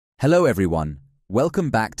Hello everyone,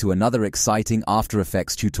 welcome back to another exciting After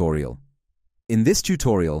Effects tutorial. In this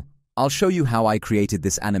tutorial, I'll show you how I created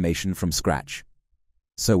this animation from scratch.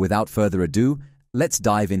 So without further ado, let's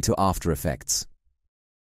dive into After Effects.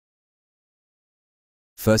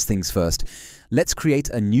 First things first, let's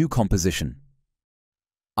create a new composition.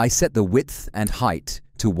 I set the width and height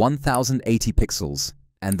to 1080 pixels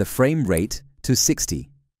and the frame rate to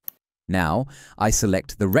 60. Now, I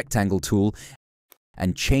select the rectangle tool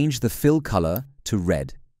and change the fill color to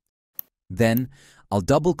red. Then, I'll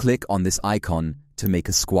double-click on this icon to make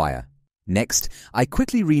a square. Next, I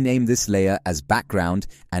quickly rename this layer as background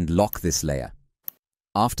and lock this layer.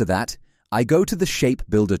 After that, I go to the Shape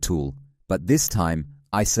Builder tool, but this time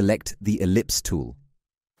I select the Ellipse tool.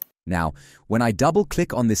 Now, when I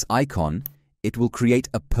double-click on this icon, it will create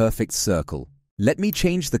a perfect circle. Let me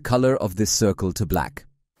change the color of this circle to black.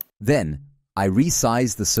 Then, I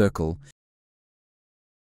resize the circle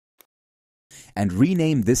and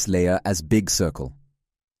rename this layer as Big Circle.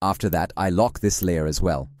 After that, I lock this layer as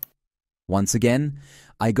well. Once again,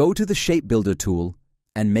 I go to the Shape Builder tool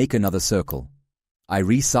and make another circle. I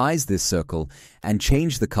resize this circle and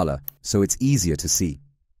change the color so it's easier to see.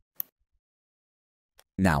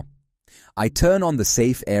 Now, I turn on the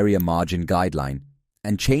Safe Area Margin guideline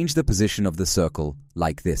and change the position of the circle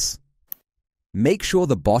like this. Make sure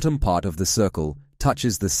the bottom part of the circle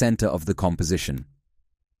touches the center of the composition.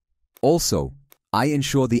 Also, I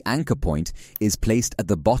ensure the anchor point is placed at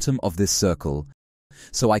the bottom of this circle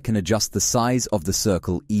so I can adjust the size of the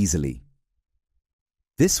circle easily.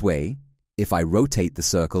 This way, if I rotate the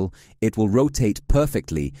circle, it will rotate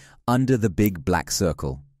perfectly under the big black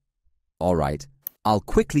circle. Alright, I'll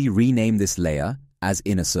quickly rename this layer as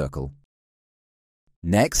Inner Circle.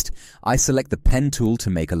 Next, I select the Pen tool to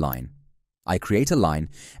make a line. I create a line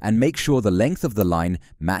and make sure the length of the line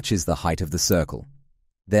matches the height of the circle.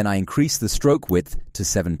 Then I increase the stroke width to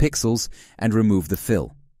 7 pixels and remove the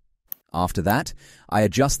fill. After that, I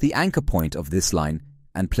adjust the anchor point of this line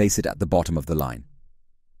and place it at the bottom of the line.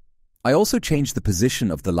 I also change the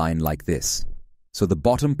position of the line like this, so the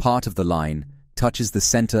bottom part of the line touches the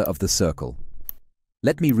center of the circle.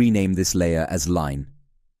 Let me rename this layer as Line.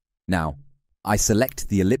 Now, I select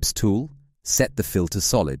the Ellipse tool, set the fill to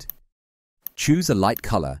solid. Choose a light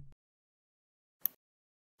color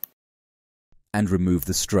and remove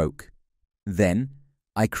the stroke. Then,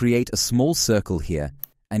 I create a small circle here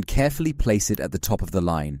and carefully place it at the top of the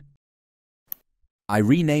line. I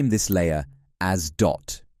rename this layer as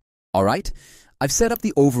Dot. Alright, I've set up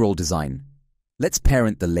the overall design. Let's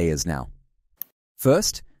parent the layers now.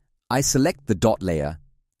 First, I select the Dot layer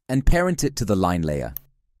and parent it to the Line layer.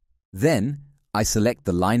 Then, I select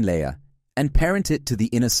the Line layer and parent it to the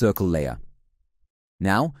Inner Circle layer.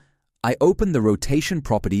 Now, I open the rotation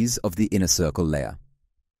properties of the Inner Circle layer.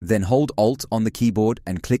 Then hold Alt on the keyboard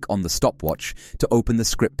and click on the stopwatch to open the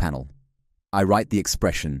script panel. I write the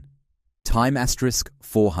expression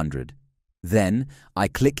time*400. Then I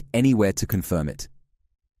click anywhere to confirm it.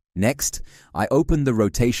 Next, I open the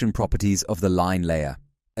rotation properties of the Line layer.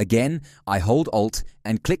 Again, I hold Alt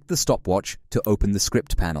and click the stopwatch to open the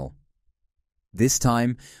script panel. This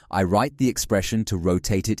time, I write the expression to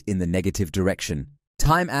rotate it in the negative direction.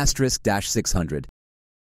 time*600.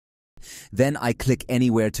 Then I click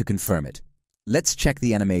anywhere to confirm it. Let's check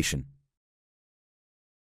the animation.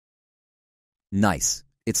 Nice,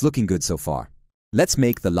 it's looking good so far. Let's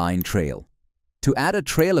make the line trail. To add a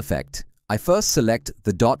trail effect, I first select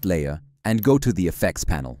the Dot layer and go to the Effects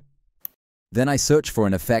panel. Then I search for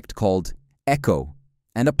an effect called Echo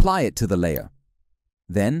and apply it to the layer.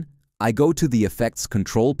 Then I go to the Effects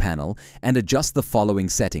Control panel and adjust the following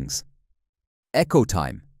settings. Echo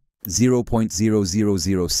time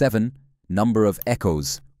 0.0007, number of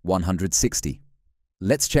echoes 160.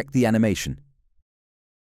 Let's check the animation.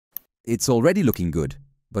 It's already looking good,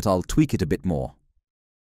 but I'll tweak it a bit more.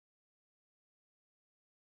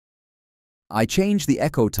 I change the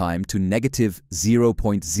echo time to negative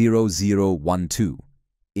 0.0012.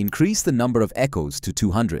 Increase the number of echoes to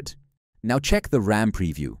 200. Now check the RAM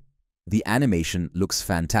preview. The animation looks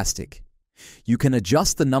fantastic. You can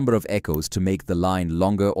adjust the number of echoes to make the line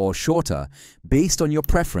longer or shorter based on your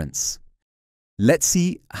preference. Let's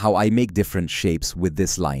see how I make different shapes with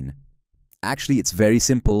this line. Actually, it's very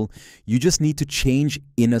simple. You just need to change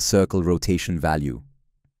Inner Circle rotation value.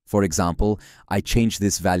 For example, I change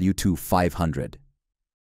this value to 500.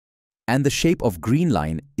 And the shape of green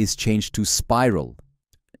line is changed to spiral.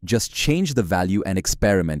 Just change the value and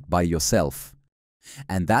experiment by yourself.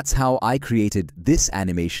 And that's how I created this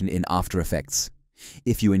animation in After Effects.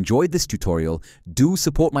 If you enjoyed this tutorial, do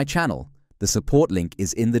support my channel. The support link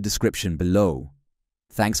is in the description below.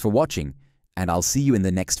 Thanks for watching, and I'll see you in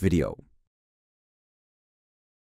the next video.